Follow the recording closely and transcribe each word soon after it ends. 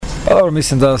Dobro,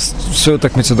 mislim da sve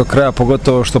utakmice do kraja,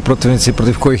 pogotovo što protivnici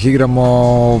protiv kojih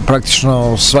igramo,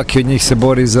 praktično svaki od njih se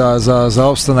bori za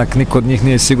opstanak, niko od njih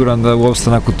nije siguran da u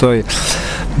opstanak u toj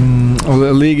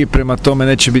ligi, prema tome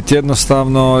neće biti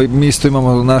jednostavno. Mi isto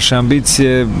imamo naše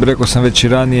ambicije, rekao sam već i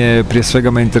ranije, prije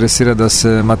svega me interesira da se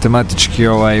matematički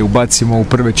ubacimo u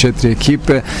prve 4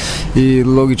 ekipe i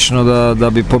logično da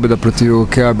bi pobjeda protiv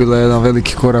Igokea bila jedan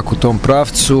veliki korak u tom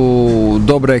pravcu.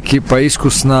 Dobra ekipa,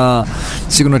 iskusna,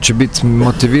 sigurno će biti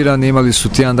motivirani, imali su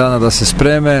tjedan dana da se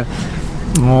spreme.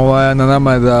 Na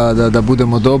nama je da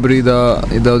budemo dobri i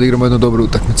da odigramo jednu dobru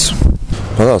utakmicu.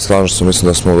 Pa da, slažem se, mislim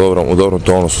da smo u dobrom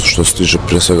tonusu što se tiče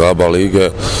prije svega ABA lige,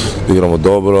 igramo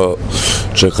dobro,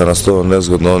 čeka nas to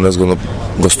nezgodno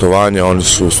gostovanje, oni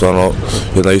su stvarno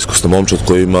jedna iskusna momčad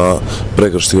koji ima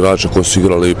pregršt igrača koji su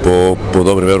igrali po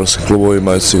dobrim europskim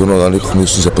klubovima i sigurno da nikog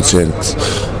nisu za podcijeniti.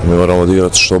 Mi moramo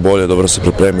odigrati što bolje, dobro se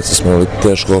pripremiti, smo imali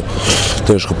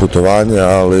teško putovanje,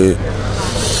 ali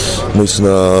mislim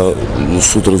da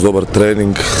sutra uz dobar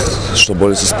trening što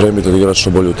bolje se spremiti i odigrati što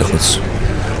bolju utakmicu.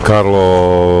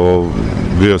 Karlo,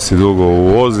 bio si dugo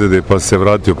u ozljedi pa se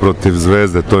vratio protiv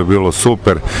Zvezde, to je bilo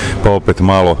super, pa opet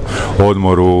malo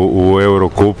odmor u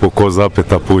Eurokupu, ko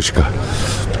zapeta puška.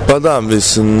 Pa da,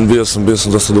 mislim, bio sam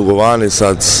dosta dugo vani,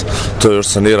 sad to još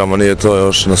saniramo, nije to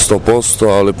još na 100%,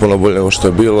 ali puno bolje nego što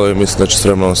je bilo i mislim da će s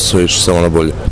vremenom sve ići samo na bolje.